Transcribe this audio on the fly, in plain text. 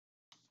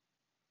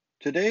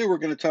Today we're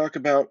going to talk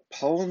about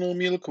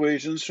polynomial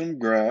equations from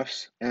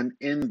graphs and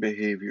end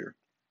behavior.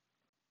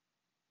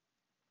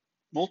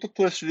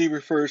 Multiplicity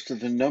refers to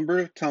the number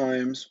of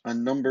times a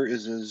number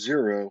is a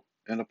zero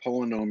in a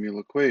polynomial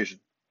equation.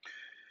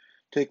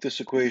 Take this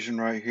equation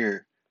right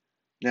here.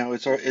 Now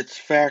it's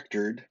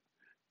factored,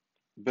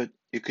 but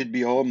it could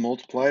be all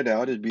multiplied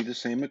out. It'd be the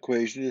same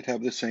equation. It'd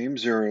have the same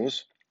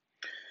zeros.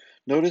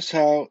 Notice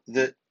how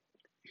that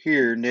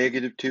here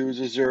negative 2 is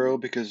a zero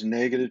because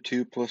negative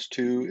 2 plus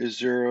 2 is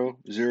 0,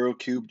 0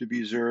 cubed to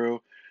be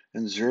 0,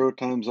 and 0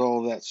 times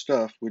all of that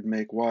stuff would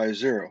make y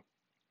 0.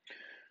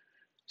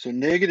 So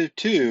negative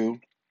 2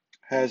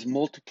 has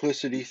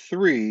multiplicity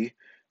 3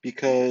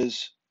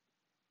 because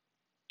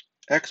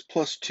x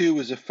plus 2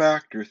 is a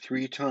factor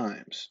 3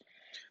 times.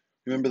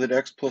 Remember that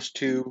x plus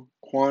 2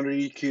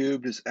 quantity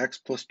cubed is x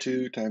plus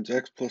 2 times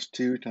x plus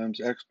 2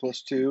 times x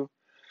plus 2.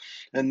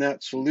 And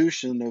that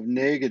solution of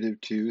negative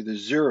 2, the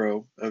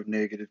 0 of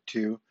negative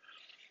 2,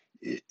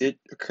 it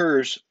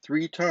occurs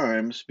 3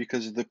 times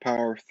because of the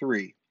power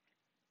 3.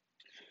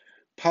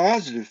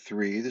 Positive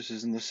 3, this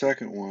is in the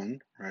second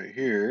one right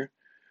here.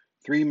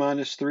 3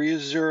 minus 3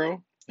 is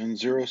 0, and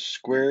 0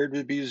 squared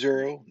would be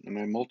 0, and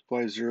I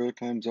multiply 0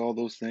 times all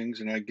those things,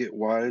 and I get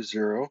y is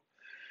 0.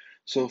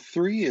 So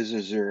 3 is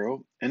a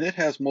 0, and it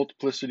has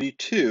multiplicity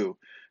 2,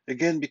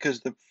 again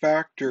because the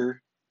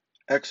factor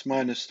x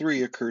minus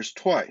 3 occurs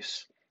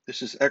twice.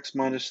 This is x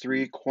minus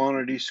 3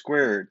 quantity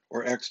squared,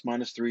 or x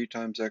minus 3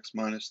 times x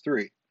minus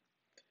 3.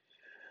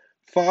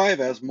 5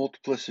 has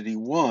multiplicity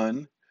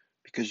 1,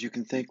 because you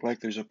can think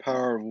like there's a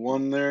power of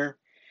 1 there,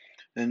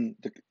 and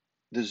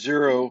the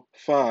 0,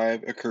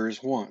 5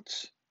 occurs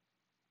once.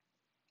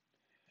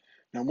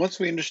 Now, once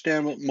we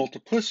understand what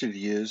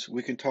multiplicity is,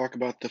 we can talk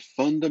about the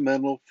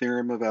fundamental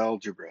theorem of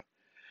algebra,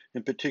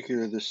 in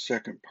particular the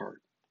second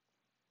part.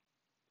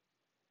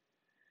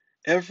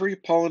 Every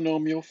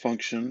polynomial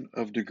function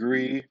of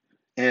degree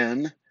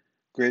n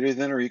greater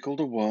than or equal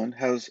to 1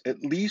 has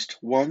at least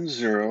one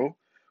zero,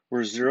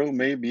 where 0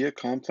 may be a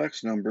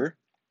complex number.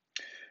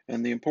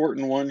 And the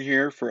important one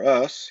here for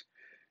us,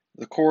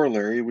 the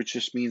corollary, which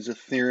just means a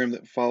theorem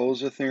that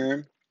follows a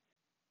theorem.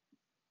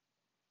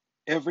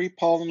 Every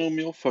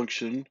polynomial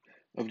function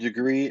of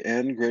degree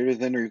n greater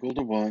than or equal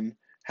to 1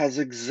 has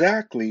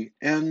exactly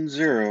n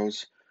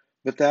zeros,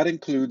 but that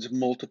includes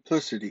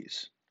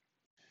multiplicities.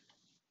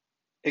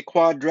 A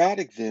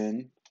quadratic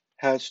then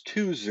has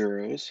 2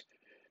 zeros,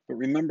 but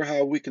remember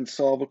how we can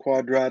solve a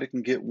quadratic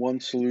and get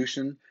one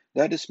solution?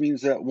 That just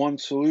means that one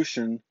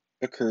solution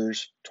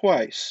occurs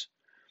twice.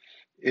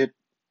 It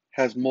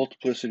has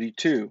multiplicity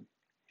 2.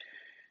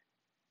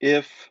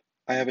 If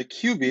I have a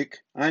cubic,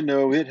 I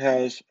know it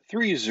has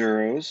 3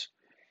 zeros.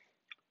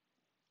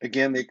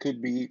 Again, they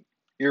could be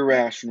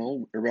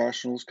irrational.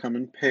 Irrationals come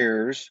in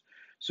pairs,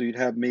 so you'd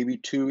have maybe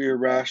 2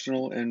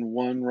 irrational and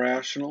 1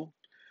 rational.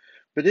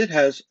 But it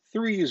has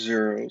 3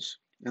 zeros,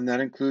 and that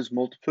includes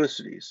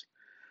multiplicities.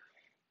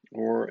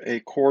 Or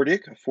a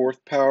quartic, a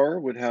fourth power,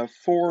 would have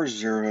 4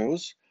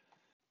 zeros.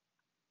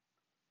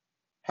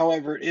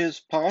 However, it is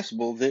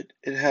possible that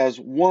it has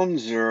 1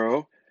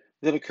 zero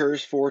that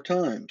occurs 4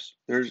 times.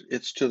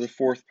 It's to the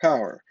fourth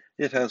power.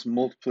 It has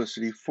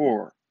multiplicity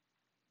 4.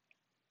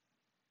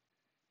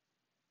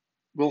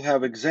 We'll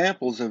have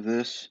examples of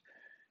this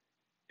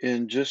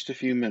in just a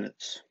few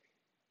minutes.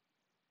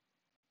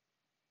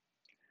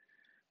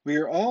 We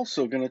are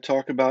also going to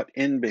talk about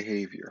end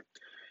behavior.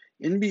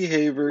 End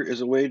behavior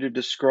is a way to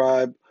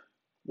describe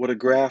what a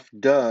graph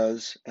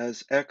does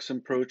as x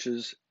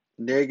approaches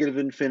negative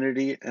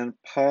infinity and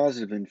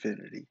positive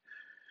infinity.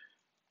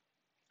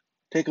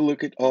 Take a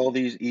look at all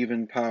these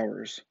even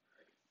powers.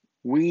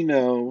 We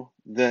know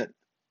that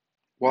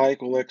y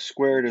equal x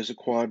squared is a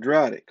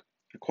quadratic.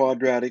 A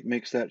quadratic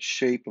makes that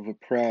shape of a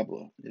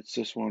parabola. It's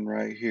this one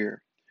right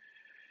here.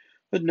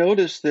 But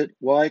notice that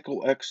y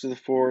equal x to the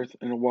fourth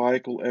and y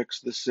equal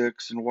x to the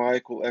sixth and y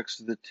equal x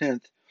to the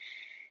 10th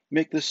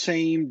make the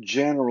same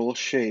general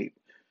shape.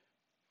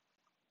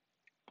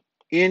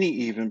 Any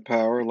even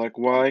power, like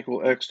y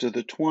equal x to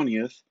the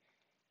 20th,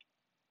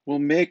 will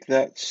make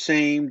that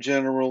same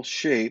general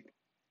shape,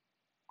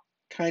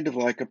 kind of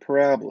like a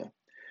parabola.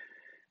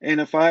 And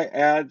if I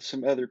add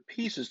some other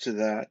pieces to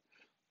that,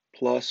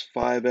 plus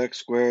 5x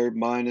squared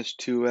minus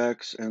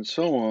 2x and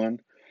so on,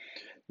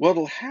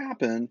 what'll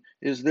happen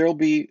is there'll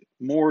be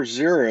more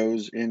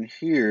zeros in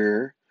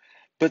here,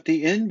 but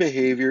the end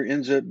behavior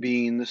ends up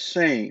being the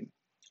same.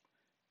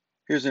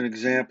 Here's an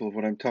example of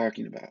what I'm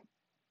talking about.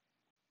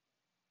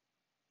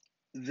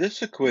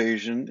 This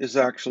equation is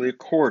actually a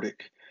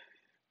quartic.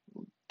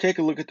 Take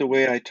a look at the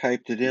way I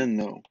typed it in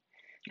though.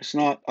 It's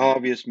not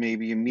obvious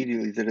maybe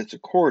immediately that it's a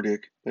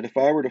quartic, but if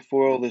I were to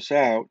FOIL this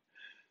out,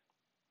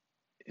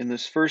 in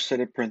this first set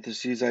of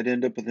parentheses, I'd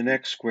end up with an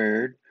x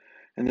squared.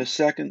 In the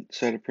second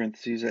set of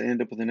parentheses, I'd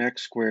end up with an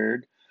x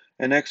squared.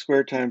 And x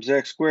squared times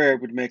x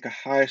squared would make a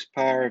highest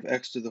power of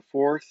x to the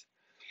fourth.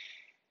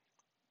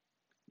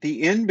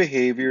 The end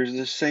behavior is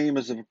the same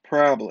as a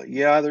parabola.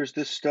 Yeah, there's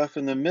this stuff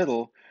in the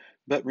middle,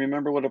 but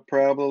remember what a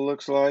parabola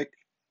looks like?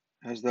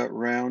 It has that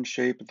round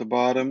shape at the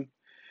bottom.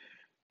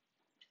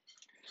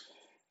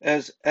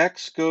 As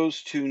x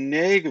goes to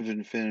negative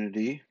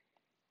infinity,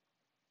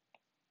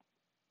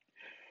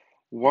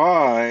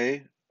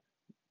 y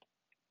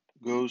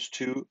goes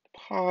to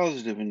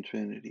positive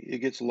infinity. It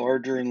gets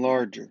larger and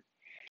larger.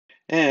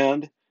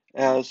 And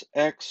as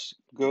x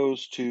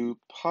goes to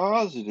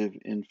positive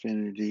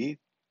infinity,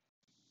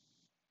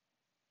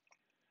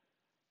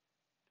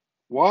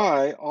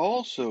 y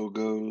also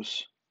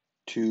goes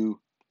to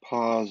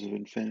positive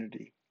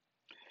infinity.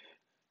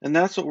 And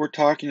that's what we're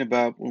talking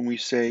about when we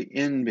say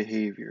end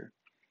behavior.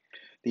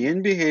 The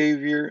end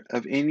behavior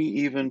of any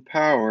even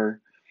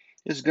power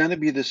is going to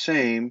be the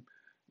same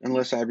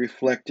unless I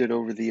reflect it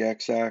over the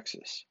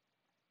x-axis.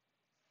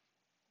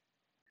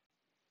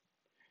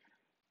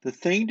 The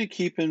thing to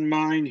keep in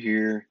mind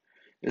here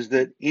is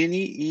that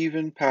any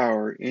even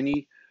power,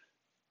 any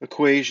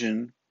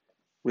equation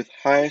with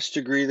highest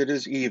degree that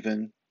is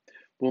even,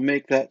 will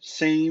make that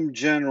same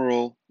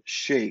general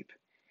shape.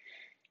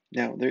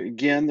 Now,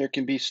 there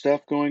can be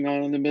stuff going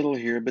on in the middle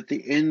here, but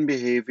the end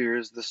behavior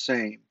is the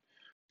same.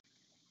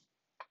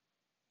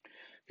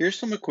 Here's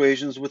some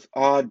equations with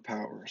odd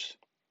powers.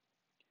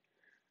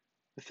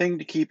 The thing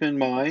to keep in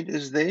mind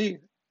is they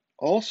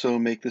also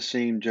make the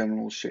same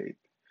general shape.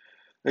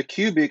 A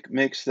cubic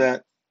makes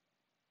that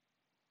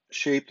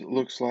shape that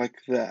looks like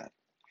that.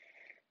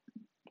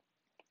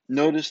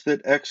 Notice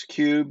that x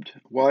cubed,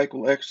 y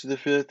equal x to the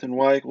fifth, and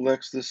y equal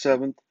x to the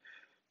seventh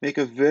make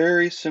a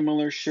very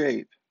similar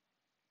shape.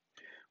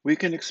 We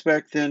can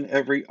expect then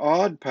every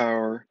odd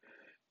power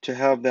to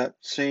have that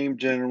same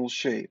general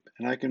shape.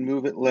 And I can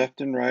move it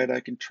left and right.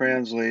 I can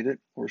translate it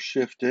or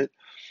shift it.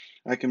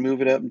 I can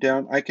move it up and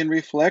down. I can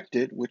reflect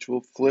it, which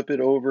will flip it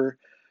over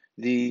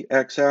the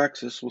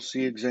x-axis. We'll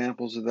see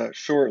examples of that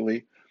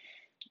shortly.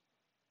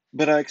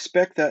 But I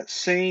expect that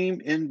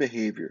same end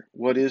behavior.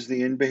 What is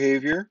the end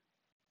behavior?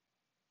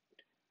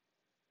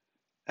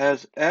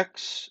 As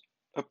x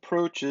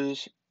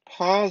approaches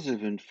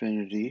positive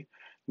infinity,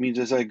 means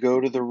as I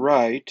go to the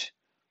right,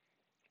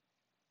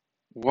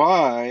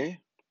 y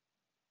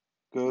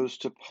goes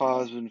to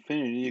positive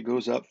infinity, it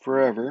goes up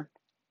forever.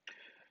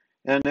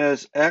 And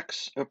as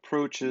x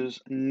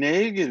approaches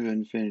negative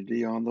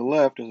infinity on the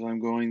left, as I'm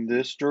going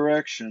this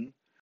direction,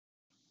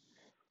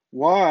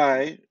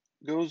 y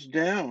goes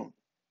down.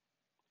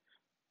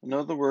 In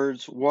other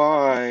words,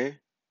 y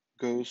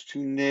goes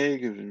to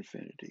negative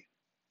infinity.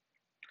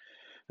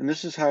 And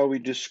this is how we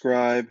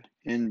describe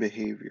end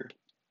behavior.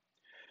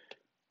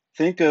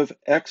 Think of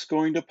x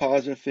going to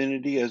positive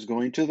infinity as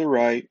going to the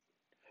right,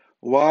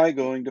 y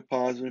going to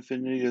positive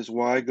infinity as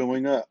y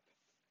going up.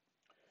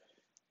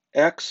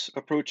 X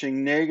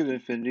approaching negative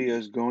infinity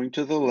as going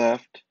to the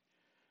left,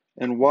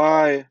 and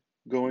y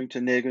going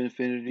to negative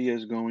infinity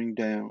as going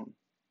down.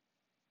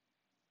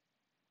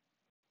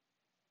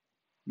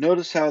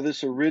 Notice how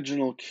this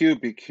original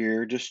cubic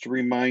here, just to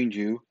remind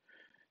you,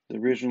 the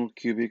original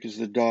cubic is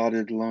the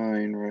dotted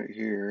line right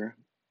here,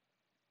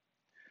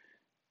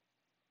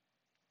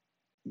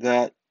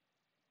 that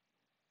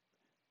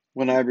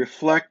when I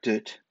reflect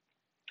it,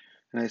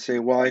 and I say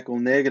y equal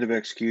negative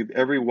x cubed,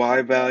 every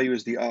y value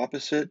is the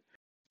opposite.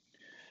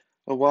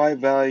 A y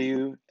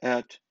value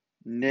at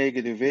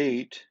negative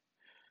 8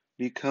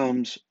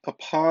 becomes a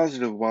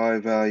positive y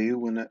value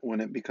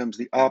when it becomes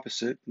the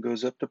opposite and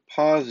goes up to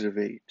positive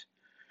 8.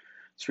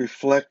 It's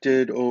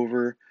reflected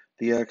over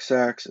the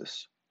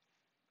x-axis.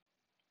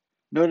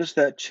 Notice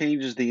that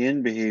changes the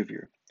end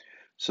behavior.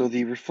 So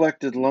the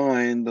reflected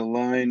line, the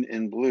line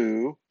in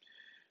blue,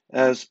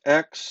 as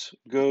x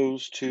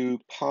goes to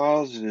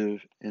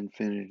positive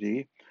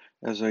infinity,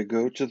 as I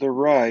go to the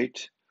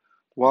right,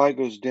 y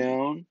goes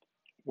down,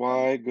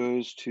 y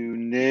goes to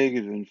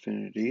negative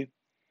infinity.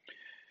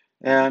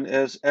 And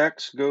as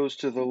x goes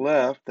to the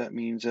left, that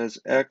means as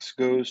x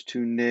goes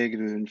to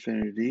negative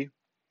infinity,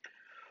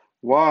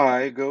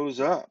 y goes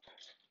up.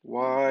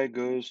 Y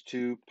goes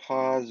to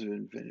positive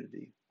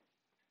infinity.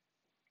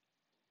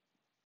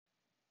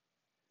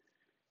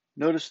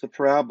 Notice the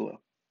parabola.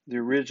 The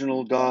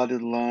original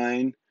dotted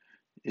line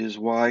is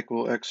y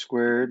equal x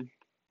squared.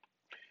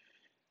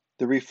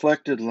 The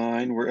reflected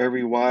line, where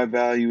every y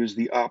value is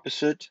the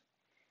opposite,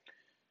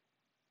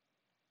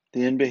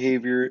 the end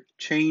behavior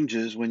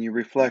changes when you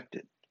reflect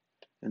it.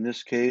 In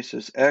this case,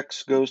 as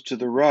x goes to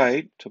the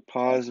right, to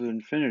positive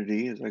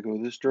infinity, as I go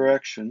this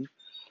direction,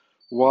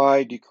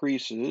 y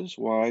decreases,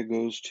 y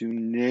goes to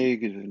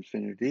negative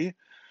infinity.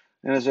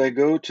 And as I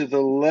go to the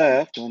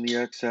left on the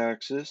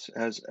x-axis,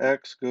 as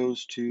x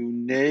goes to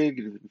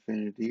negative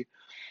infinity,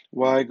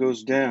 y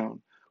goes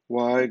down,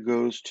 y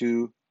goes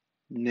to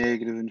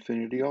negative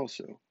infinity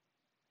also.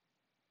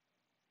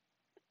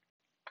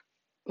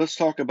 Let's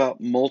talk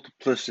about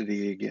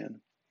multiplicity again.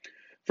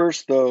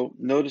 First though,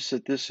 notice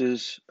that this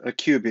is a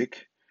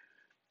cubic.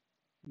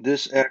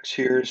 This x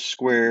here is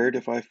squared.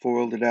 If I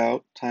FOILed it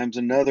out, times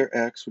another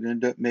x would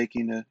end up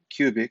making a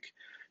cubic.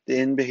 The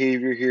end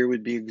behavior here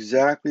would be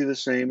exactly the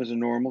same as a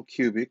normal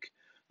cubic,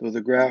 though the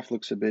graph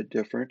looks a bit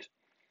different.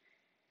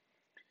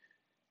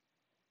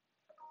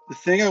 The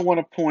thing I want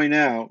to point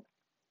out,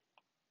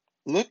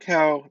 look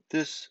how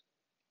this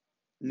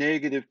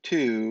negative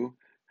 2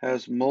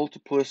 has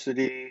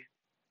multiplicity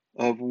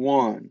of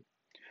 1.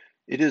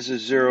 It is a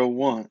 0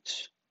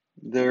 once.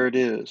 There it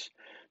is.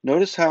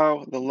 Notice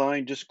how the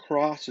line just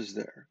crosses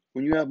there.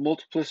 When you have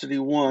multiplicity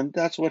 1,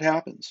 that's what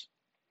happens.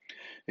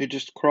 It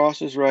just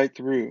crosses right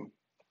through.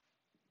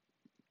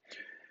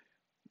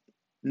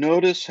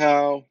 Notice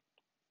how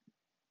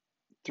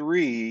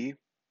 3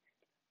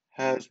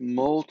 has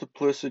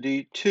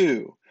multiplicity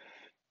 2,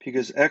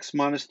 because x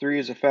minus 3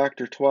 is a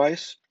factor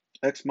twice.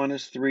 X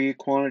minus 3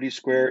 quantity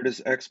squared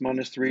is x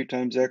minus 3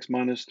 times x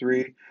minus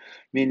 3,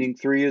 meaning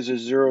 3 is a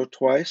 0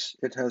 twice.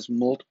 It has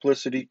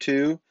multiplicity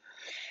 2.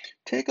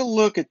 Take a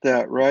look at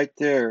that right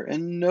there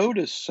and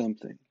notice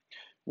something.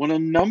 When a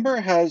number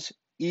has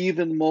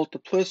even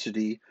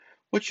multiplicity,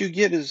 what you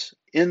get is,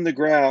 in the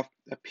graph,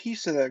 a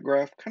piece of that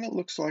graph kind of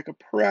looks like a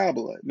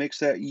parabola. It makes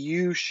that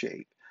U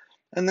shape,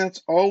 and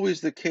that's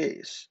always the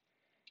case.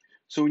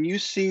 So when you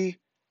see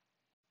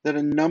that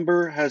a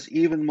number has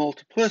even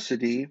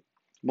multiplicity,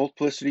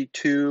 multiplicity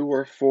 2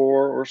 or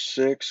 4 or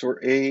 6 or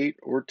 8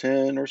 or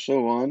 10 or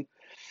so on,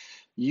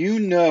 you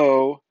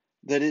know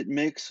that it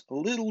makes a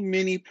little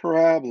mini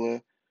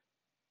parabola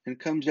and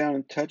comes down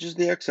and touches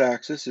the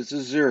x-axis. It's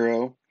a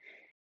 0.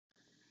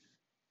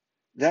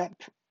 That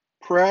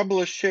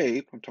parabola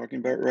shape, I'm talking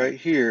about right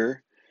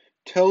here,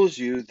 tells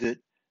you that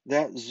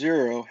that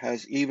 0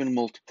 has even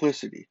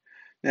multiplicity.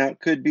 Now, it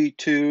could be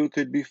 2, it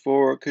could be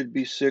 4, it could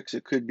be 6,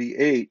 it could be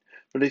 8.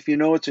 But if you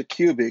know it's a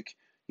cubic,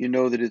 you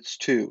know that it's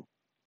 2.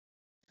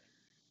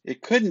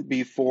 It couldn't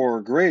be 4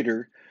 or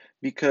greater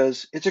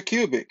because it's a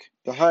cubic.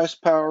 The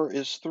highest power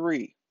is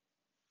 3.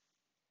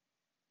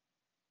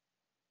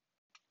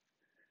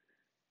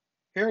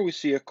 Here we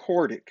see a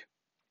quartic.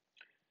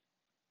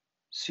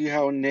 See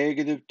how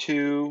negative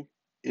 2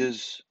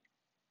 is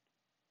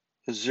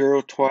a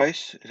 0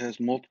 twice? It has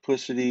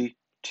multiplicity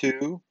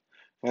 2.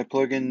 If I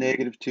plug in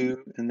negative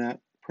 2 in that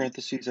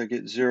parentheses, I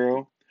get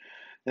 0.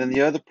 And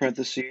the other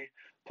parenthesis,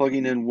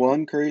 plugging in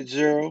 1 creates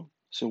 0.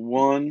 So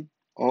 1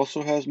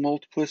 also has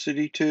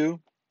multiplicity 2.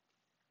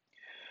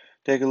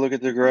 Take a look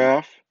at the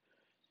graph.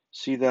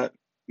 See that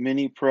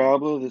mini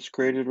parabola that's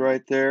created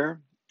right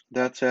there?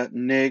 That's at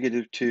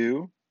negative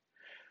 2.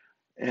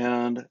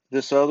 And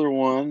this other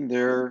one,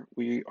 there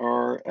we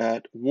are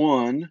at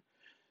 1.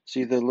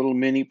 See the little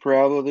mini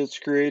parabola that's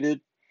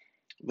created?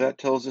 That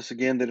tells us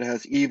again that it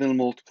has even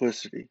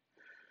multiplicity.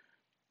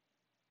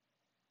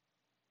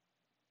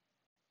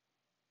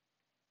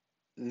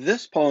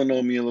 This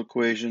polynomial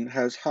equation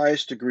has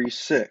highest degree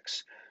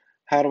 6.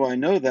 How do I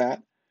know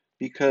that?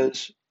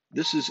 Because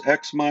this is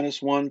x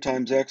minus 1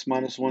 times x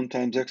minus 1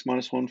 times x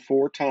minus 1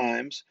 4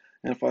 times.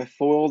 And if I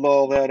FOILed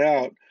all that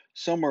out,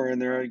 somewhere in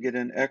there I get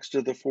an x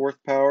to the 4th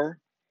power.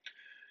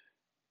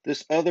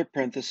 This other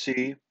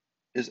parenthesis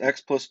is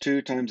x plus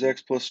 2 times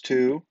x plus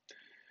 2.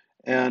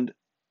 And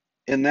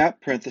in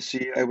that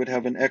parenthesis, I would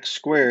have an x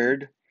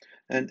squared.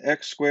 And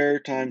x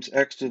squared times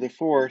x to the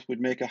 4th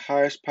would make a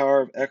highest power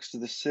of x to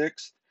the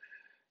 6th.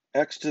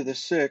 X to the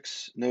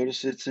 6th,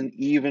 notice it's an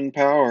even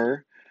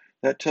power.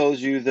 That tells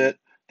you that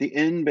the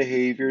end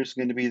behavior is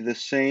going to be the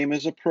same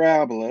as a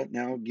parabola.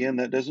 Now again,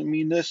 that doesn't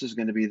mean this is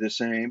going to be the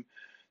same.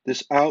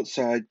 This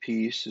outside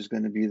piece is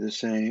going to be the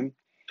same.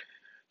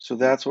 So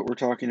that's what we're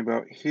talking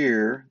about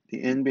here.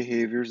 The end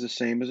behavior is the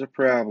same as a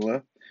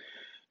parabola.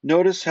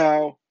 Notice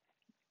how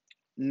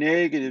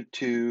negative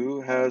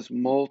 2 has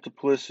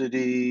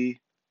multiplicity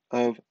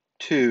of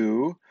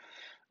 2,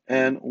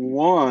 and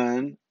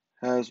 1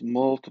 has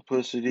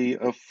multiplicity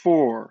of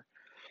 4.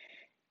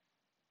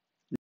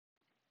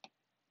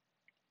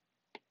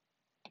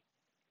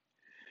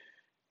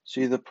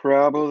 See the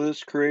parabola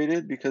that's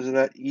created because of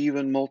that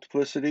even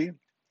multiplicity?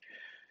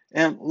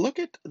 And look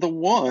at the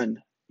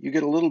 1. You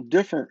get a little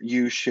different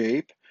U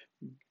shape,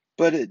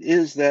 but it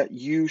is that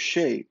U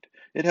shape.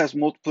 It has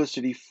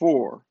multiplicity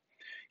 4.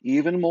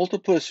 Even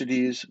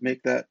multiplicities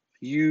make that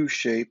U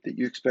shape that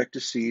you expect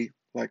to see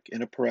like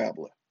in a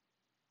parabola.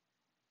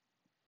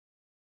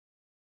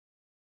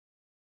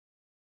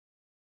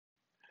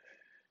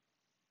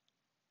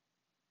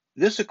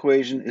 This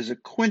equation is a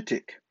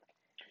quintic.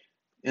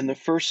 In the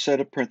first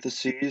set of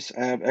parentheses,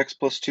 I have x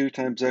plus 2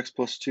 times x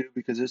plus 2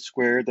 because it's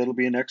squared. That'll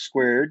be an x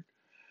squared.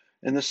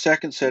 In the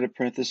second set of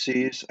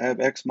parentheses, I have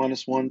x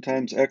minus 1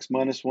 times x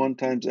minus 1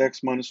 times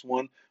x minus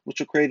 1, which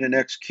will create an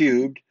x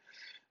cubed.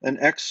 An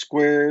x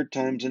squared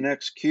times an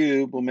x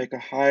cubed will make a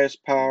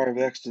highest power of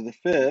x to the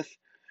 5th.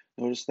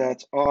 Notice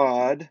that's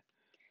odd.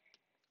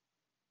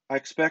 I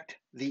expect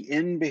the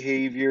end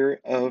behavior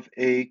of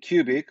a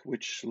cubic,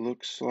 which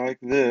looks like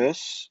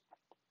this.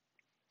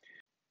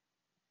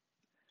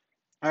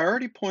 I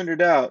already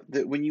pointed out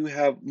that when you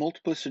have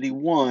multiplicity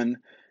 1,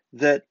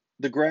 that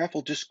the graph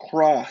will just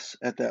cross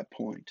at that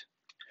point.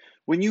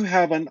 When you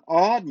have an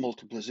odd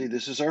multiplicity,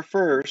 this is our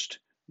first,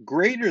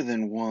 greater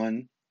than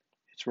 1,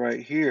 it's right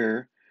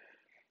here,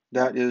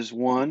 that is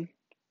 1,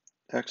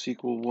 x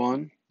equal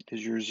 1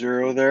 is your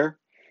 0 there.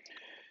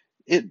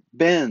 It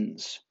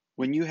bends.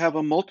 When you have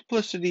a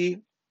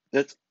multiplicity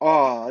that's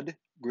odd,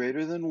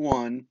 greater than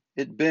 1,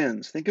 it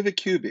bends. Think of a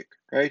cubic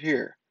right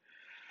here.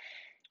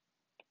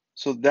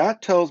 So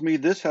that tells me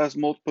this has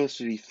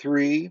multiplicity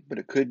 3, but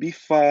it could be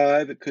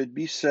 5, it could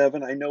be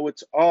 7. I know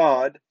it's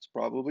odd. It's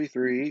probably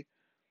 3.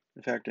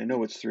 In fact, I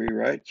know it's 3,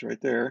 right? It's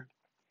right there.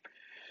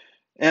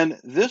 And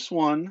this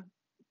one,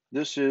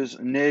 this is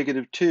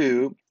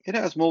 -2. It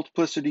has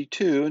multiplicity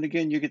 2, and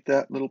again, you get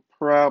that little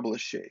parabola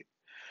shape.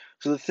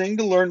 So the thing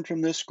to learn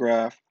from this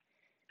graph,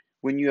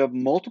 when you have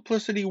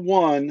multiplicity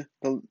 1,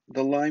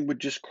 the line would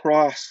just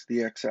cross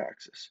the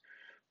x-axis.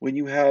 When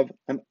you have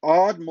an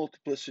odd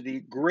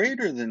multiplicity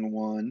greater than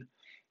 1,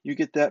 you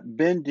get that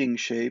bending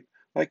shape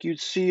like you'd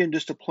see in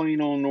just a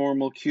plain old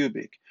normal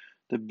cubic,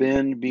 the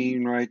bend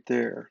being right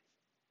there.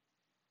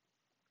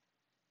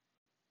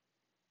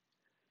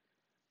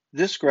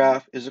 This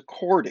graph is a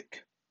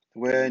quartic.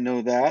 The way I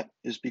know that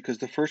is because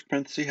the first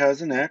parenthesis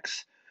has an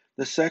x,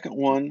 the second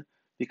one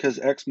because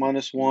x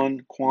minus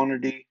 1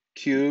 quantity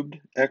cubed,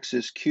 x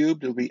is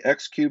cubed, it'll be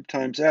x cubed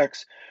times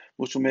x,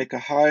 which will make a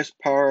highest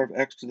power of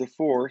x to the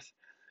fourth.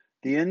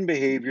 The end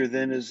behavior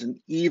then is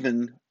an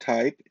even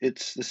type.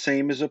 It's the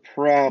same as a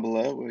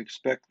parabola. We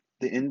expect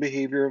the end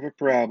behavior of a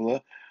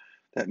parabola.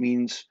 That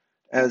means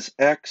as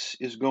x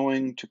is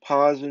going to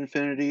positive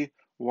infinity,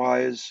 y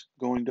is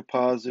going to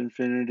positive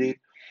infinity.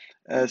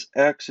 As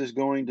x is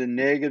going to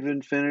negative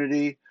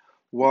infinity,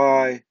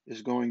 y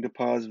is going to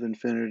positive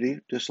infinity,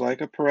 just like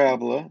a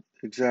parabola,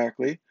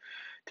 exactly.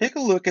 Take a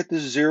look at the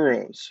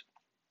zeros.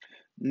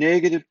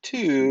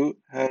 -2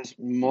 has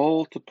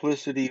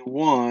multiplicity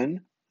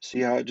 1.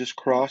 See how it just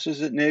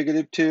crosses at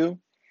 -2?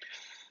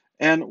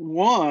 And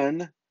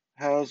 1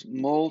 has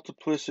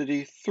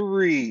multiplicity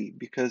 3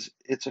 because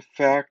it's a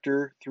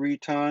factor 3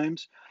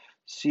 times.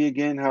 See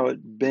again how it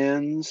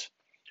bends?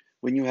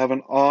 When you have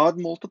an odd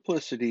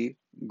multiplicity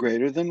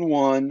greater than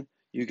 1,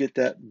 you get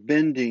that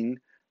bending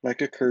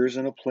like occurs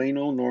in a plain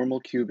old normal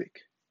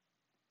cubic.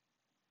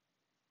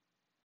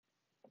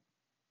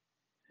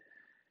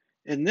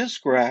 In this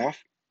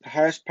graph, the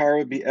highest power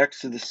would be x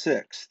to the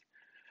sixth,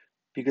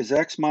 because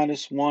x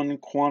minus 1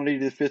 quantity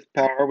to the fifth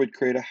power would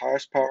create a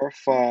highest power of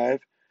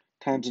 5,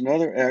 times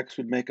another x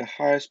would make a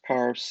highest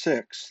power of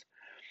 6.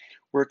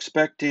 We're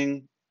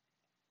expecting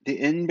the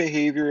end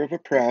behavior of a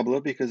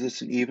parabola because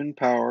it's an even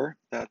power.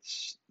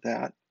 That's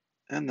that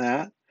and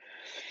that.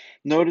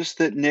 Notice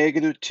that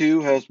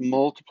 -2 has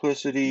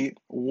multiplicity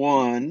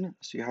 1.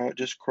 See how it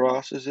just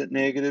crosses at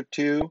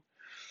 -2?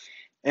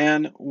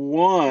 And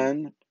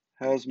 1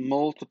 has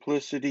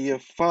multiplicity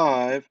of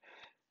 5.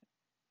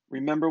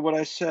 Remember what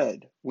I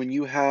said. When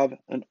you have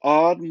an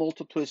odd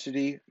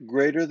multiplicity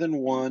greater than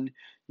 1,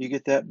 you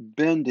get that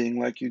bending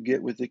like you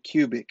get with the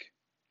cubic.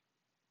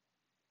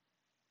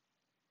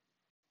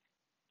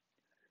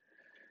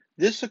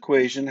 This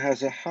equation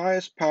has a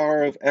highest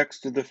power of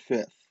x to the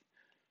fifth.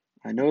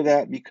 I know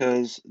that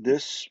because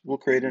this will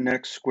create an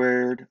x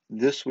squared,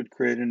 this would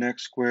create an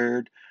x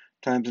squared,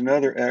 times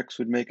another x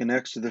would make an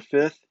x to the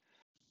fifth.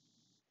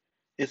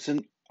 It's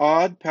an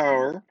odd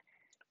power.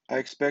 I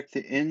expect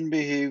the end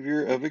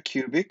behavior of a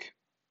cubic.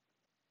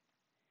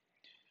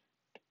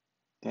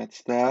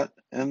 That's that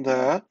and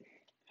that.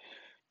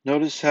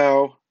 Notice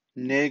how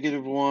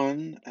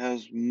 -1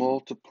 has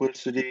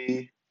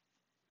multiplicity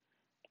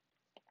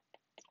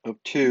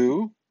of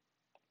 2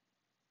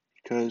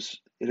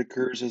 because it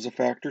occurs as a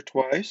factor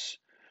twice.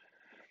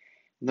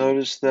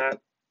 Notice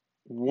that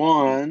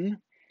 1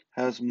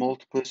 has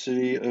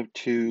multiplicity of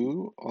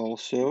 2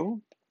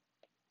 also.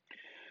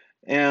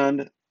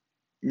 And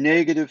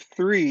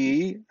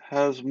 -3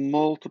 has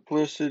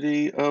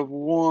multiplicity of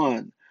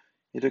 1.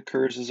 It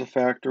occurs as a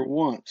factor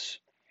once.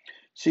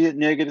 See at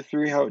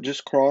 -3 how it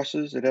just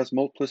crosses? It has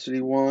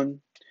multiplicity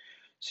 1.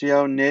 See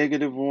how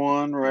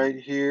 -1 right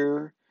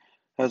here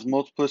has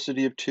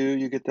multiplicity of 2?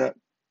 You get that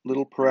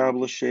little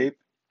parabola shape.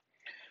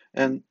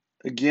 And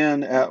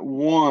again, at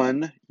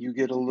 1, you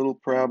get a little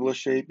parabola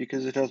shape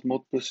because it has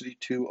multiplicity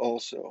 2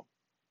 also.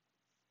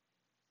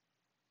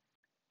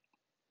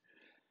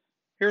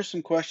 Here are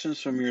some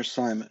questions from your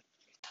assignment.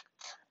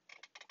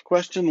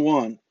 Question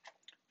 1.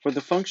 For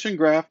the function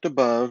graphed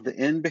above, the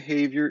end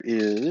behavior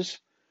is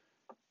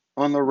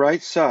on the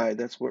right side.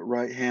 That's what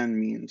right hand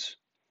means.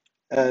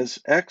 As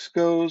x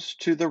goes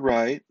to the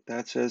right,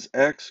 that's as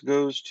x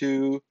goes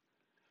to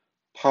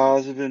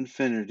positive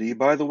infinity.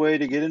 By the way,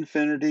 to get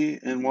infinity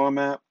in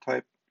WAMAP,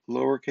 type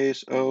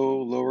lowercase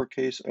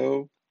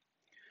o.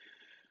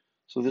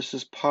 So this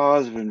is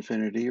positive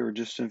infinity, or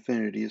just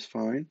infinity is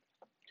fine.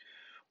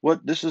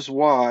 This is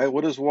y.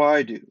 What does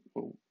y do?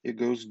 Well, it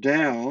goes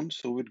down,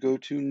 so it would go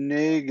to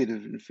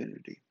negative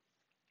infinity.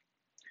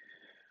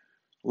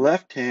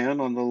 Left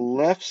hand on the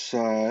left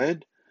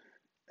side,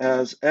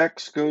 as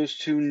x goes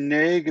to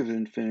negative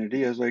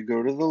infinity, as I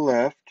go to the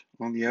left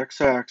on the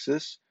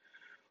x-axis,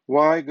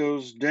 y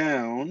goes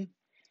down,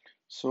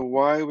 so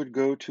y would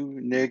go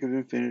to negative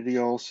infinity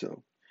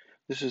also.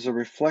 This is a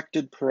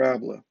reflected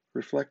parabola,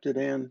 reflected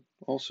and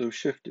also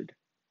shifted.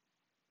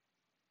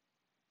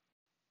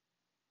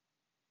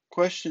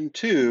 Question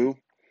 2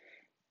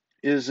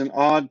 is an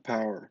odd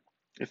power.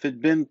 If it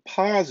had been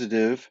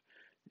positive,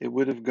 it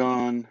would have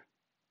gone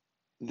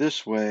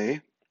this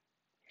way,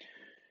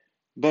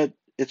 but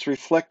it's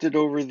reflected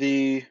over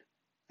the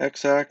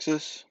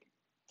x-axis.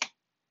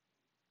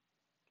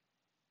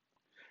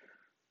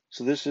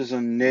 So this is a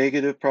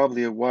negative,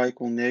 probably a y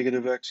equal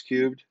negative x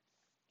cubed.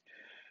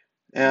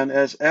 And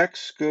as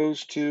x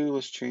goes to,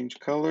 let's change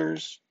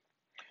colors.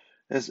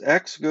 As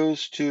x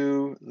goes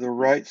to the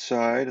right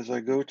side, as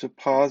I go to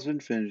positive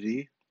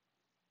infinity,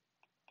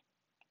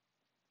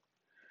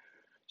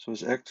 so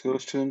as x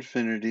goes to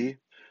infinity,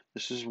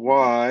 this is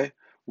y.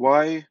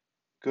 Y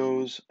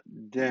goes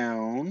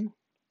down.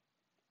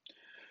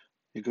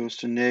 It goes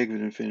to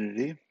negative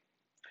infinity.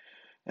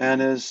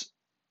 And as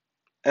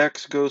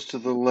x goes to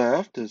the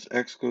left, as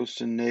x goes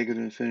to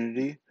negative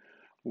infinity,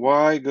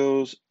 y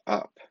goes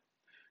up.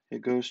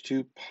 It goes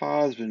to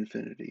positive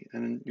infinity.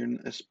 And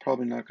it's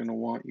probably not going to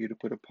want you to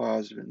put a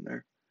positive in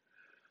there.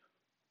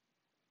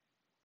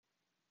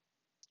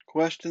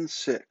 Question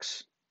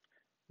 6.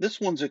 This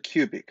one's a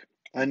cubic.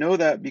 I know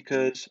that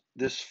because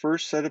this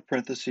first set of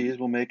parentheses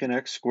will make an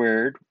x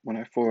squared when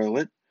I FOIL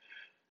it.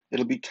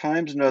 It'll be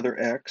times another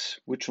x,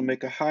 which will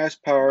make a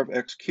highest power of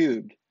x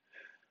cubed.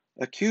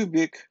 A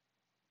cubic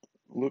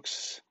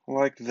looks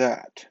like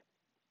that.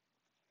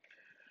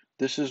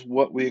 This is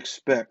what we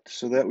expect,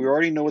 so that we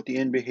already know what the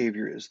end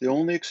behavior is. The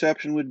only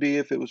exception would be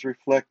if it was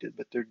reflected,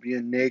 but there'd be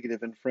a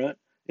negative in front.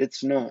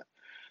 It's not.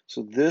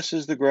 So this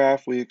is the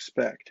graph we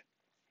expect.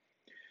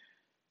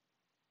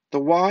 The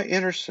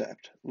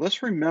y-intercept.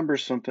 Let's remember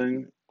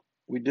something.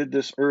 We did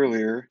this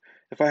earlier.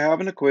 If I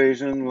have an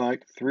equation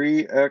like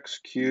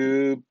 3x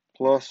cubed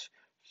plus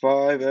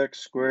 5x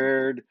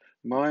squared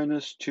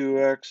minus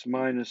 2x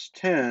minus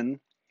 10,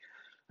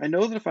 I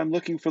know that if I'm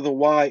looking for the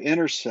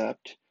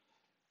y-intercept,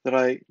 that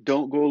I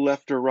don't go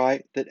left or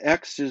right, that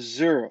x is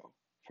 0.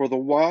 For the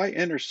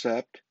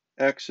y-intercept,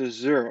 x is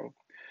 0.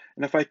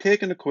 And if I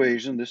take an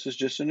equation, this is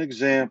just an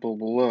example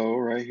below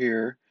right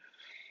here,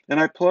 and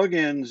I plug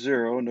in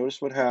 0,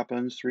 notice what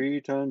happens. 3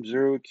 times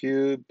 0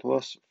 cubed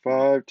plus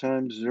 5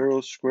 times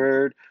 0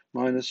 squared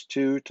minus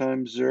 2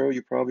 times 0.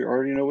 You probably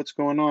already know what's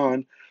going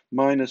on.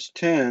 Minus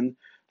 10.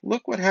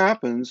 Look what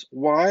happens.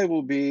 Y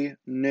will be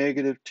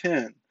negative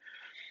 10.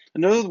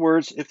 In other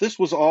words, if this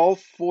was all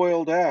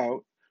FOILed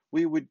out,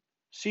 we would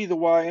see the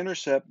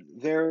y-intercept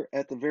there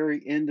at the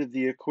very end of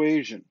the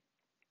equation.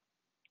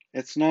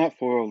 It's not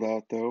FOILed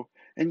out, though,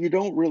 and you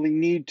don't really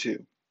need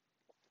to.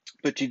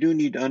 But you do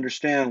need to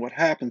understand what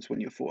happens when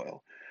you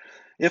FOIL.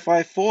 If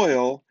I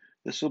FOIL,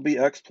 this will be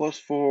x plus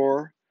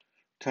 4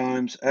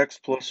 times x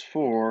plus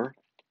 4,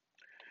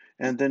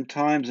 and then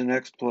times an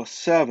x plus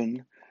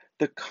 7.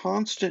 The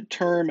constant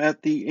term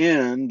at the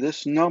end,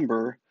 this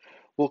number,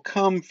 will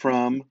come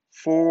from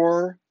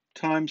 4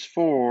 times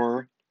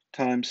 4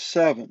 times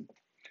 7,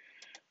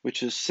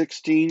 which is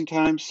 16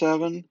 times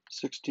 7.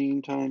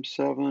 16 times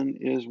 7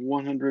 is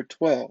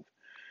 112.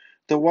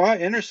 The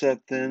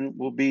y-intercept then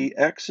will be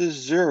x is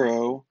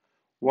 0,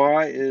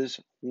 y is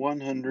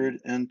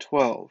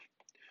 112.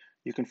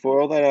 You can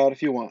FOIL that out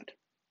if you want.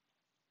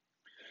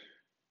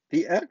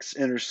 The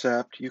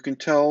x-intercept, you can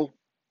tell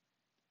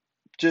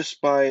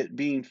just by it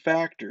being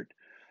factored.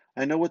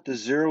 I know what the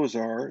zeros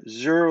are.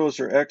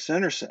 Zeros are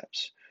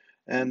x-intercepts.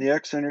 And the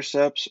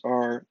x-intercepts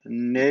are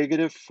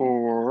negative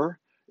 4.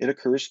 It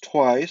occurs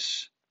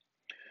twice.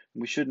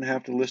 We shouldn't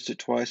have to list it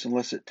twice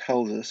unless it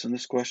tells us, and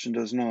this question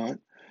does not.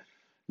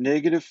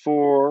 Negative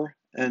 4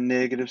 and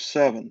negative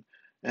 7.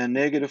 And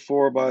negative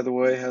 4, by the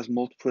way, has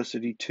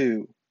multiplicity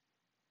 2.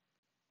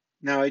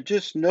 Now, I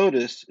just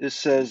noticed it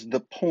says the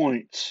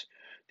points.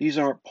 These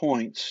aren't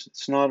points.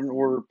 It's not an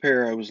ordered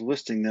pair. I was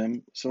listing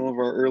them. Some of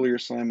our earlier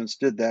assignments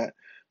did that.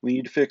 We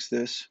need to fix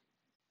this.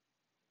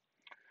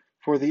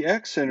 For the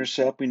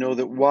x-intercept, we know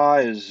that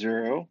y is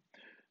 0.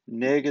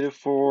 Negative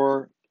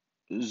 4,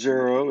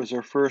 0 is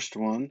our first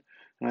one.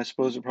 And I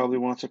suppose it probably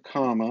wants a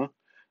comma.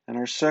 And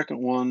our second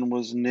one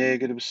was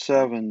negative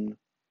 7,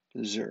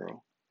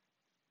 0.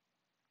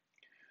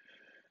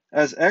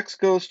 As x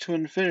goes to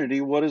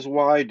infinity, what does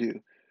y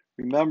do?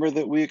 Remember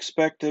that we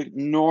expect a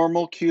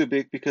normal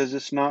cubic because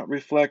it's not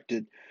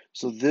reflected.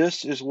 So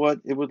this is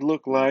what it would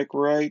look like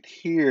right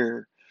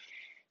here.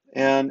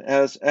 And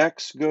as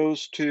x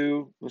goes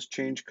to, let's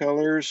change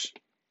colors.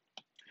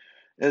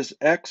 As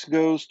x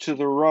goes to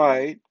the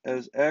right,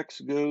 as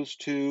x goes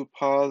to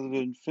positive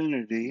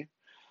infinity,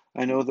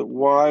 I know that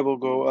y will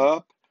go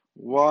up,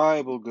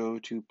 y will go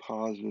to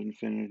positive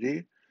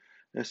infinity.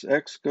 As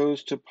x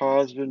goes to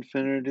positive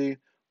infinity,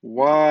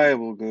 y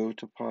will go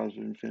to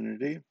positive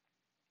infinity.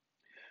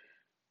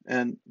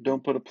 And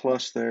don't put a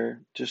plus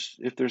there. Just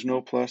if there's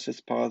no plus,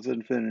 it's positive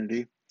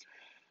infinity.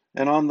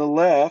 And on the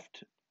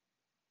left,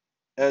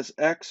 as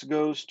x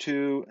goes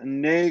to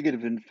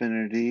negative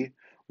infinity,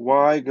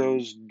 y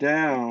goes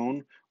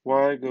down,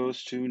 y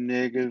goes to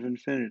negative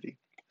infinity.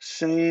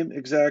 Same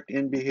exact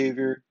end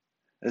behavior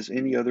as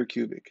any other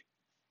cubic,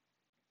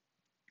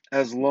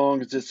 as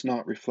long as it's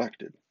not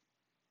reflected.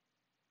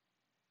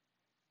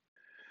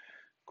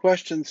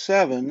 Question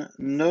 7,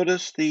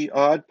 notice the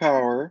odd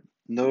power.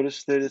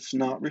 Notice that it's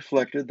not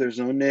reflected. There's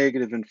no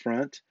negative in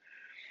front.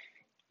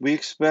 We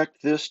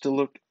expect this to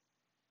look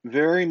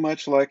very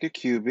much like a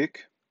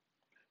cubic.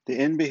 the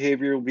end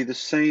behavior will be the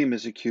same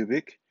as a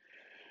cubic.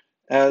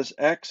 As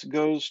x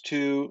goes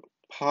to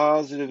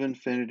positive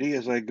infinity,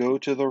 as I go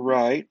to the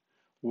right,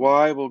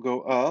 y will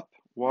go up,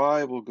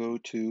 y will go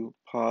to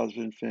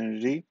positive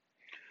infinity.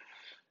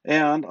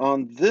 And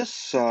on this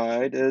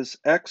side, as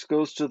x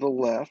goes to the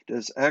left,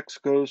 as x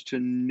goes to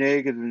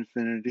negative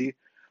infinity,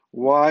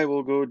 y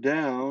will go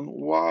down,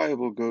 y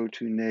will go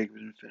to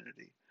negative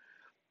infinity.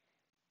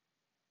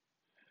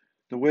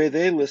 The way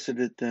they listed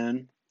it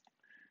then,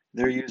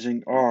 they're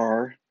using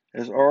r.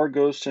 As r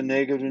goes to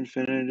negative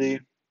infinity,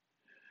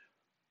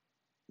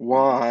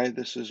 y,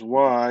 this is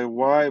y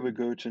would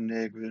go to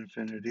negative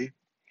infinity.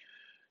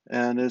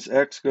 And as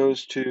x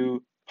goes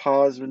to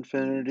positive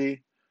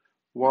infinity,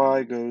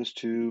 y goes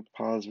to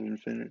positive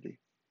infinity.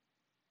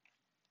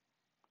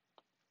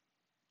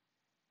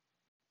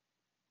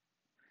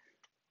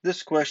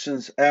 This question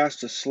is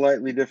asked a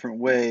slightly different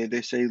way.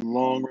 They say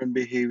long run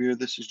behavior.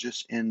 This is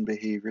just end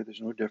behavior. There's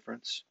no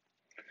difference.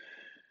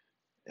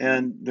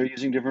 And they're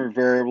using different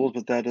variables,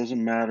 but that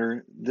doesn't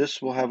matter.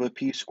 This will have a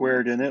p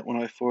squared in it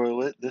when I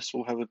FOIL it. This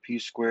will have a p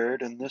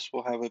squared, and this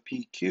will have a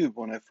p cubed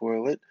when I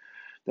FOIL it.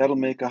 That'll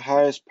make a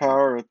highest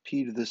power of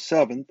p to the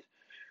 7th,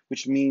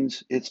 which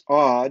means it's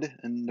odd.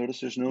 And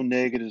notice there's no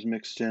negatives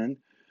mixed in.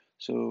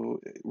 So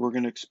we're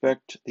going to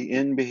expect the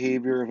end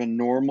behavior of a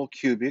normal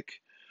cubic,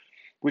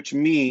 which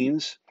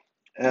means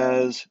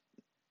as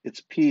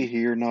it's p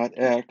here, not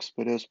x,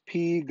 but as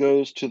p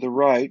goes to the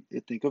right,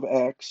 think of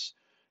x,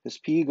 as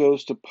p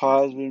goes to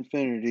positive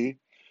infinity,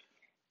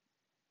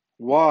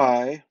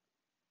 y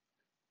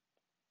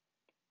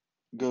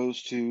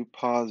goes to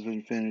positive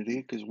infinity,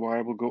 because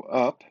y will go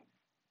up.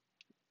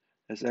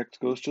 As x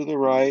goes to the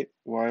right,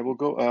 y will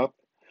go up.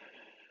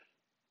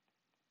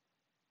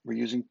 We're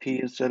using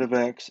p instead of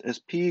x. As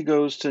p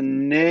goes to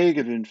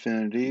negative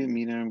infinity,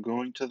 meaning I'm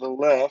going to the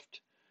left,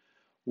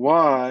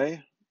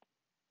 y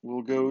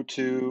will go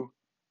to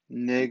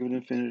negative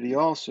infinity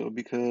also,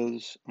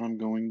 because I'm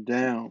going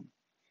down.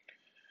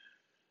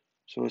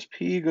 So as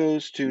p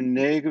goes to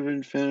negative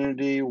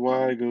infinity,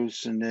 y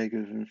goes to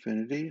negative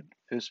infinity.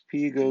 As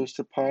p goes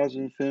to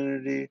positive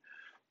infinity,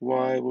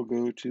 y will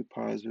go to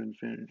positive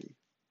infinity.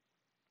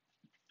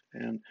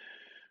 And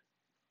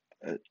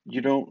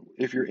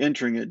if you're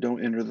entering it,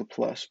 don't enter the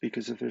plus,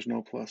 because if there's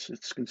no plus,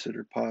 it's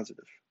considered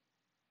positive.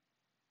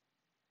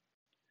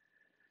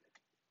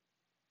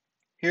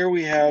 Here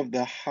we have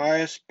the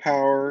highest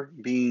power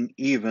being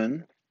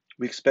even.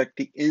 We expect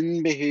the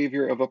end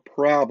behavior of a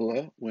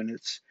parabola when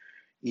it's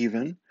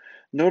even.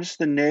 Notice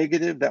the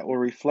negative, that will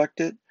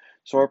reflect it.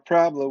 So our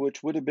parabola,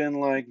 which would have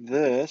been like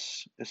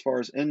this, as far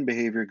as end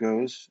behavior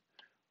goes,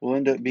 will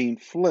end up being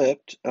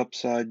flipped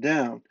upside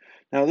down.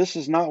 Now this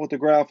is not what the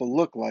graph will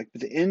look like,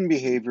 but the end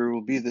behavior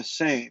will be the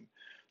same.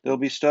 There'll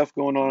be stuff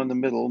going on in the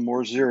middle,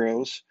 more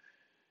zeros.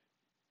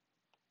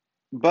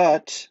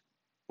 But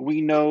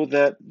we know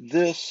that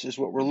this is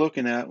what we're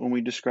looking at when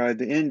we describe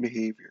the end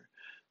behavior.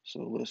 So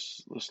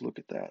let's look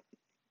at that.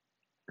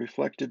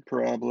 Reflected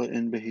parabola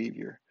end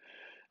behavior.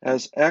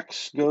 As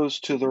x goes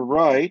to the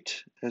right,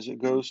 as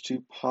it goes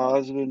to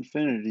positive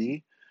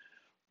infinity,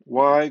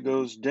 y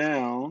goes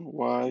down,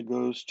 y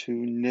goes to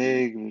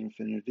negative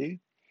infinity.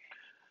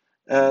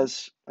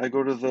 As I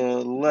go to the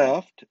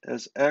left,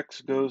 as x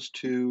goes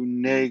to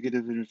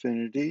negative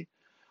infinity,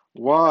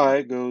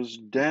 y goes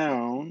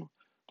down,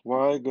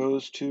 y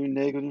goes to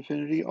negative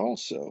infinity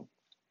also.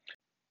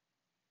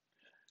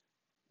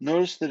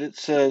 Notice that it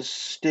says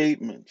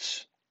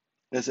statements.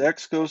 As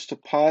x goes to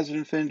positive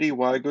infinity,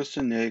 y goes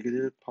to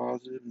negative,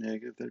 positive,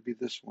 negative, that'd be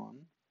this one.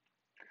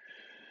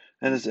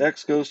 And as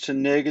x goes to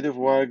negative,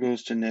 y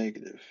goes to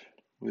negative,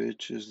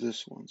 which is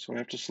this one. So I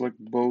have to select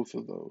both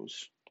of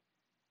those.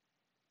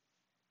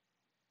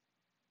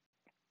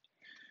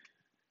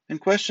 In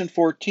question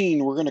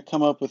 14, we're going to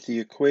come up with the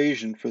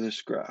equation for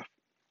this graph.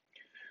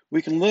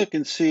 We can look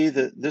and see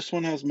that this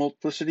one has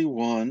multiplicity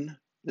 1.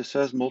 This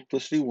has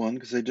multiplicity 1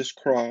 because they just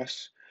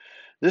cross.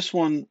 This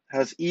one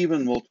has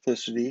even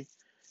multiplicity,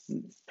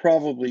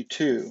 probably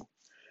 2.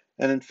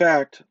 And in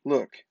fact,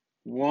 look,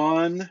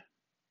 1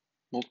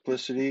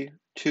 multiplicity,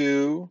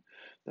 2,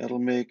 that'll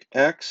make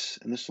x,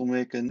 and this will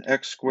make an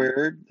x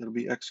squared, that'll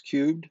be x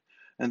cubed,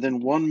 and then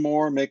one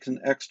more makes an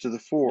x to the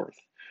 4th.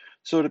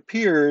 So it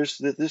appears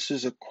that this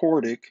is a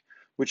quartic,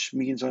 which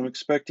means I'm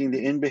expecting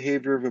the end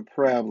behavior of a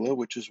parabola,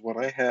 which is what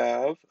I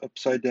have,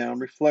 upside down,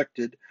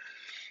 reflected.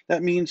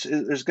 That means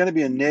there's going to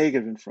be a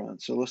negative in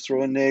front, so let's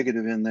throw a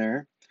negative in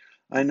there.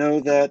 I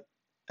know that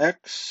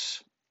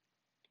x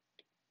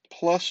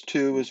plus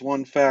 2 is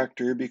one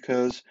factor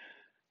because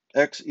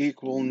x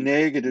equal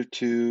negative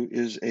 2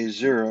 is a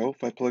 0.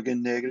 If I plug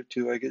in negative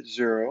 2, I get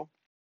 0.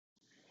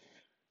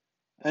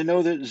 I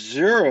know that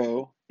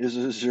 0 is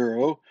a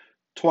 0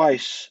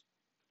 twice.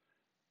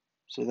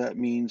 So that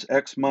means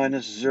x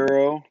minus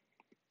 0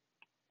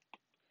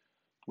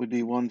 would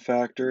be one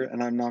factor,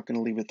 and I'm not going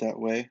to leave it that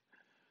way.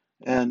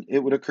 And it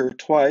would occur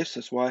twice.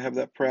 That's why I have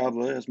that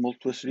parabola as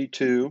multiplicity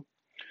 2.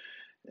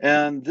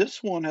 And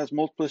this one has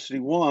multiplicity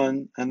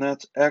 1, and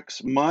that's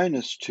x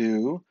minus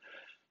 2.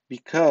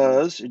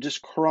 because it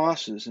just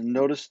crosses. And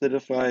notice that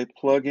if I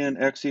plug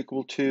in x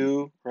equal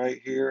 2 right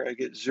here, I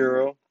get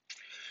 0.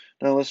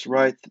 Now let's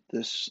write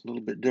this a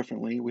little bit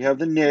differently. We have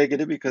the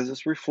negative because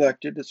it's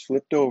reflected, it's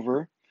flipped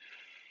over.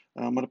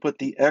 I'm going to put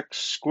the x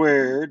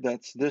squared,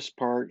 that's this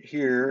part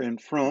here, in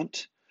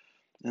front.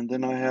 And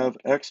then I have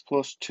x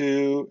plus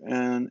 2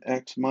 and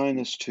x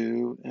minus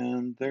 2,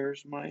 and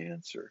there's my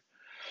answer.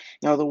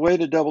 Now the way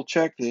to double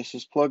check this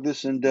is plug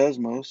this in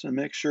Desmos and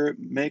make sure it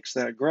makes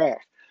that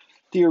graph.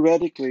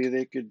 Theoretically,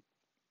 they could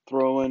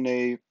throw in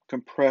a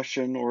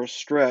compression or a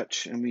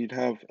stretch and we'd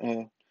have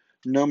a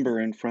number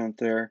in front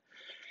there.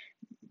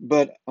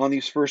 But on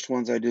these first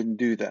ones, I didn't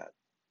do that.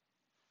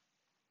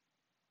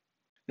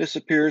 This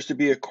appears to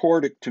be a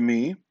chordic to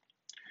me.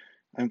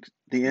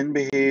 The end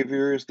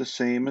behavior is the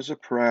same as a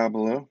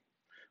parabola.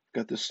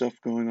 Got this stuff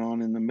going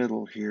on in the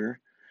middle here.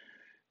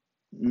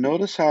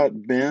 Notice how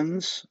it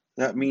bends.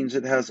 That means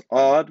it has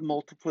odd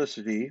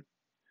multiplicity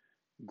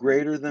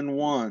greater than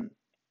 1.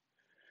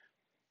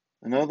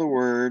 In other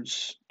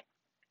words,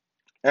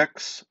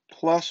 x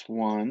plus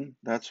 1,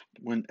 that's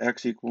when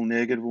x equal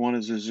negative 1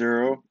 is a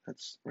 0.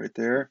 That's right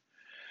there.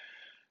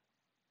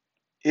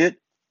 It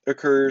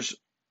occurs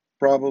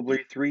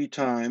probably 3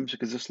 times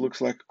because this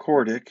looks like a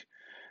chordic.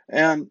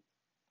 And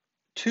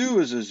 2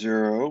 is a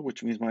 0,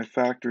 which means my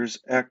factor is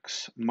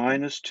x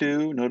minus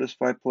 2. Notice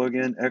if I plug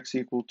in x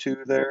equal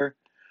 2 there,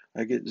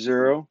 I get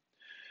 0.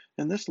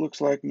 And this looks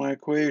like my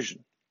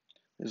equation,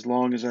 as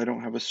long as I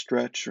don't have a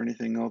stretch or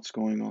anything else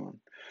going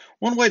on.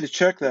 One way to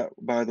check that,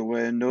 by the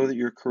way, and know that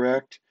you're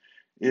correct,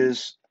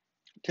 is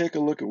take a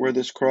look at where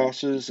this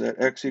crosses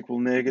at x equal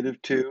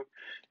negative 2.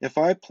 If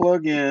I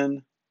plug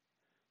in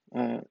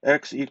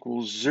x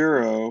equals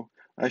 0,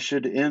 I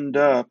should end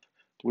up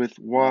with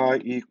y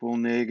equal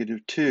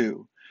negative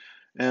 2.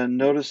 And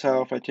notice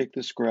how if I take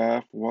this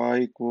graph, y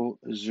equal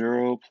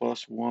 0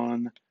 plus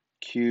 1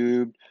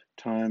 cubed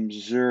times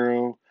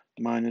 0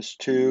 minus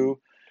 2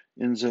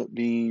 ends up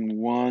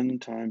being 1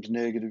 times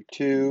negative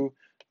 2,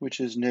 which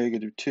is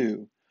negative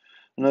 2.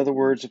 In other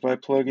words, if I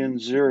plug in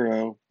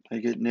 0, I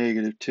get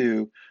negative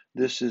 2.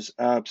 This is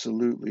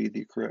absolutely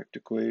the correct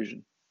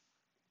equation.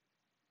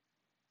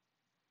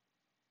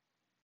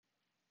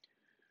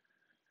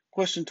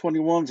 Question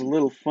 21 is a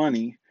little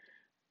funny.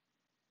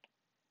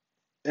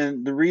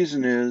 And the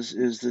reason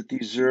is that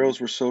these zeros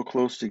were so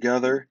close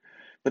together.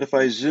 But if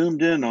I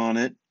zoomed in on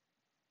it,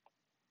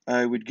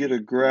 I would get a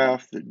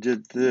graph that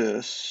did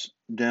this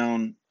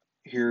down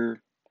here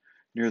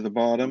near the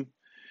bottom.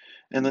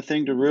 And the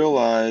thing to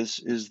realize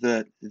is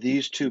that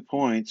these 2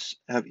 points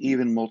have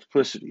even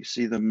multiplicity.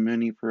 See the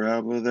mini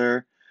parabola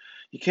there?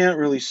 You can't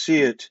really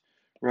see it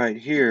right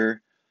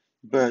here,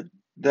 but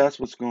that's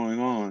what's going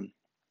on.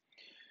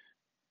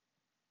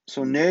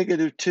 So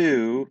negative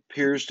 2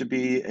 appears to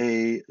be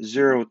a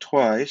 0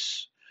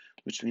 twice,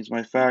 which means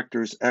my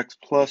factor is x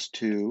plus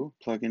 2.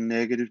 Plug in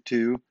negative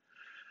 2,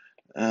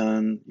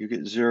 and you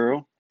get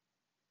 0.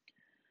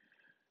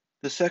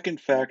 The second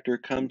factor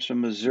comes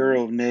from a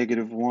 0 of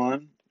negative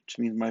 1, which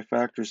means my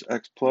factor is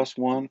x plus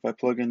 1. If I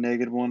plug in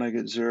negative 1, I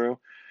get 0.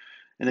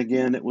 And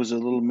again, it was a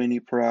little mini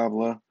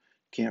parabola.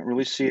 Can't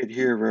really see it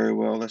here very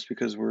well. That's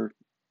because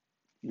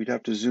we'd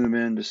have to zoom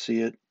in to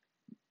see it,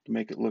 to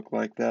make it look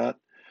like that.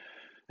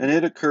 And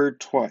it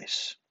occurred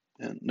twice.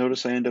 And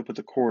notice I end up with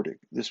a chordic.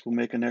 This will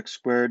make an x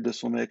squared.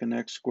 This will make an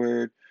x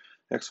squared.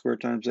 X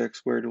squared times x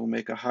squared will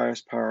make a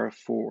highest power of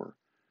 4.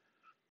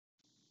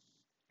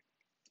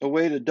 A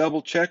way to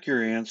double check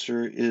your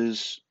answer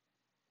is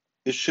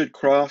it should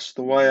cross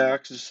the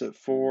y-axis at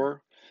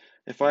 4.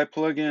 If I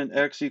plug in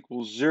x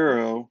equals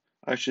 0,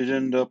 I should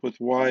end up with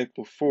y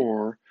equal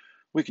 4.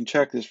 We can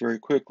check this very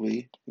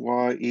quickly.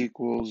 Y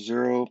equals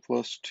 0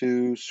 plus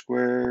 2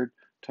 squared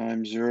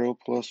times 0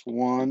 plus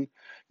 1.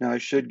 Now I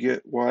should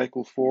get y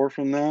equal 4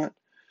 from that.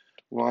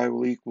 Y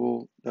will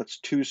equal, that's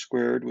 2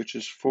 squared, which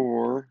is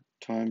 4,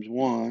 times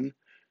 1,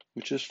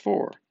 which is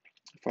 4.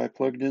 If I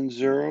plugged in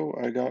 0,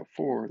 I got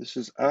 4. This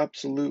is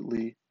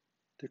absolutely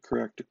the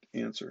correct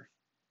answer.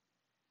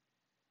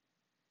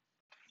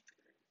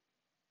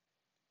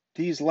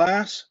 These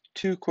last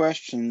 2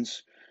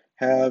 questions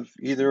have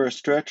either a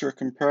stretch or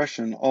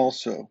compression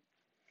also.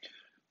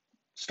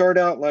 Start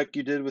out like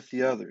you did with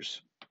the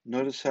others.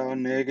 Notice how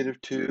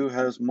negative 2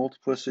 has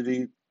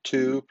multiplicity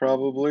 2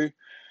 probably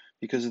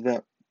because of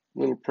that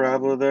little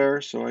parabola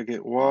there. So I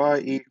get y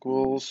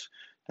equals,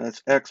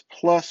 that's x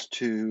plus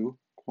 2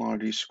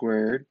 quantity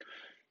squared.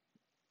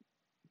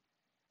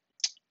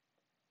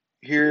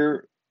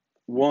 Here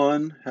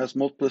 1 has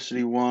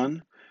multiplicity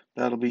 1.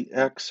 That'll be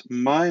x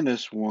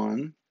minus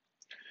 1.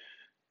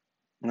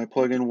 When I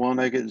plug in 1,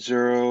 I get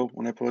 0.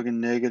 When I plug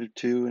in negative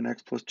 2 and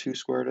x plus 2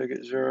 squared, I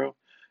get 0.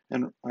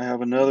 And I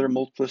have another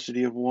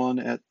multiplicity of 1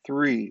 at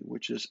 3,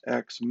 which is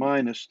x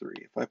minus 3.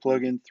 If I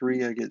plug in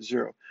 3, I get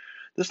 0.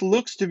 This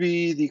looks to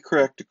be the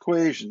correct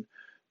equation,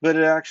 but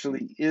it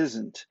actually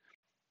isn't.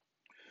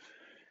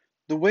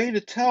 The way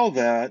to tell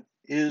that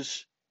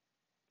is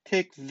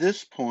take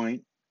this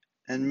point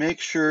and make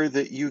sure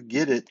that you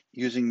get it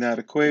using that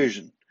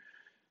equation.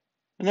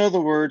 In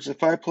other words,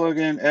 if I plug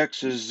in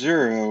x is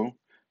 0,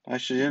 I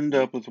should end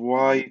up with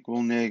y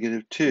equal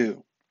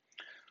 -2.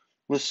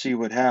 Let's see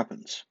what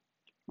happens.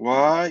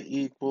 Y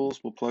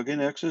equals, we'll plug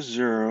in x is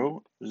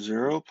 0,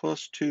 0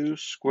 plus 2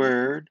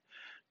 squared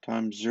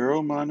times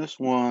 0 minus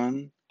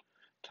 1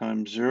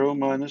 times 0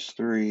 minus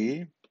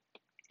 3.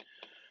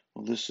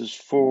 Well, this is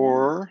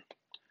 4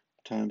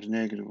 times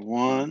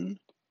 -1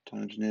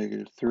 times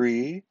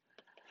 -3.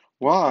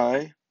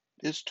 Y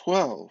is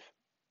 12.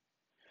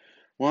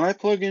 When I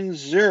plug in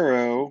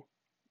 0,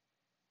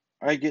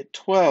 I get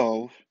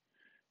 12,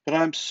 but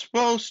I'm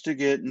supposed to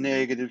get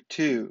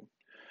 -2.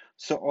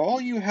 So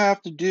all you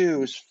have to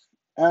do is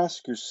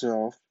ask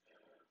yourself,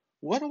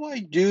 what do I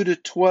do to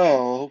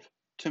 12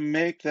 to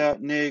make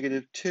that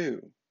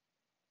 -2?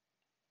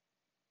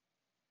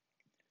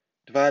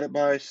 Divide it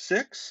by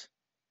 6?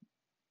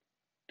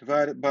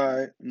 Divide it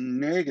by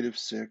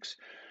 -6?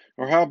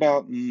 Or how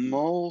about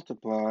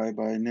multiply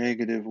by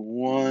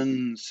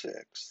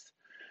 -1/6?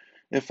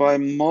 If I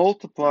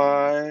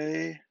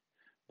multiply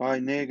by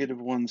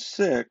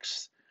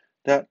 -1/6,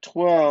 that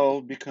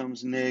 12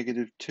 becomes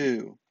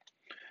 -2.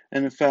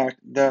 And in fact,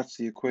 that's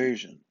the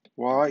equation.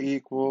 Y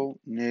equal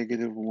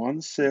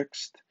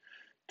 -1/6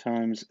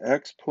 times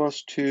x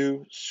plus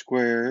 2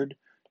 squared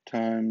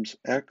times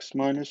x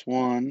minus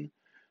 1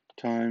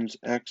 times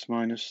x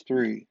minus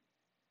 3.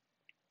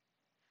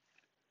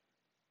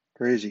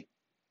 Crazy.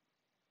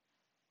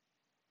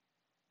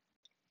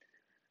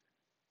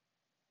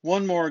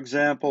 One more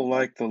example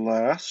like the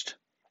last.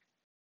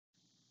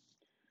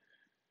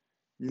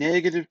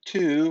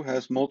 -2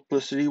 has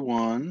multiplicity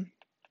 1,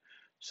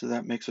 so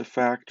that makes a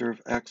factor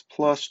of x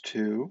plus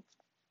 2.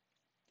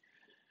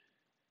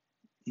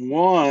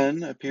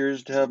 1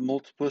 appears to have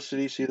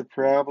multiplicity, see the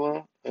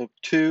parabola, of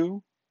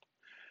 2,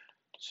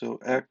 so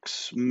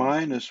x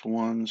minus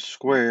 1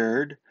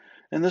 squared,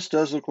 and this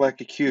does look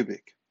like a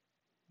cubic.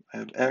 I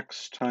have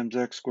x times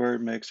x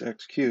squared makes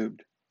x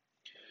cubed.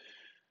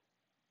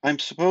 I'm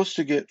supposed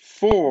to get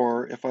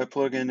 4 if I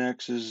plug in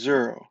x is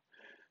 0.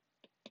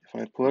 If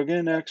I plug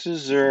in x is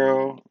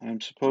 0,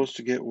 I'm supposed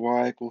to get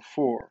y equal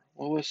 4.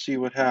 Well, let's see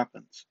what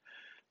happens.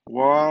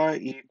 Y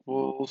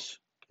equals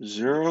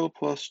 0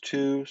 plus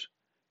 2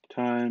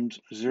 times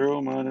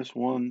 0 minus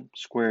 1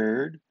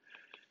 squared,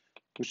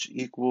 which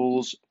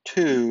equals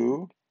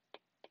 2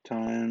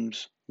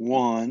 times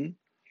 1,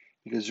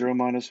 because 0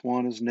 minus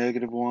 1 is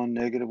 -1,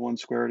 -1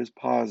 squared is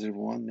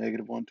 +1,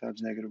 -1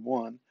 times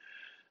 -1.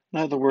 In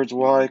other words,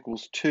 y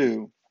equals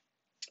 2.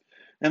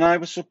 And I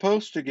was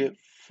supposed to get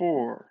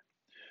 4.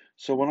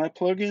 So when I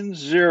plug in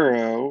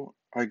 0,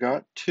 I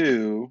got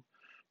 2,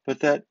 but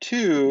that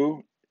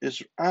 2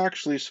 is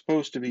actually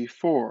supposed to be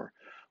 4.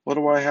 What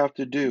do I have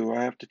to do?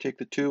 I have to take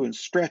the 2 and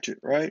stretch it,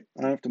 right?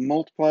 I have to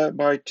multiply it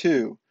by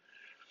 2.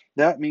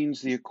 That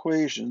means the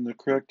equation, the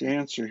correct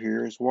answer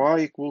here is y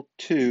equal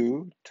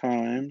 2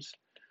 times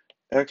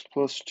x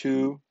plus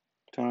 2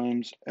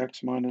 times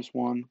x minus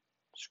 1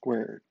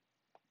 squared.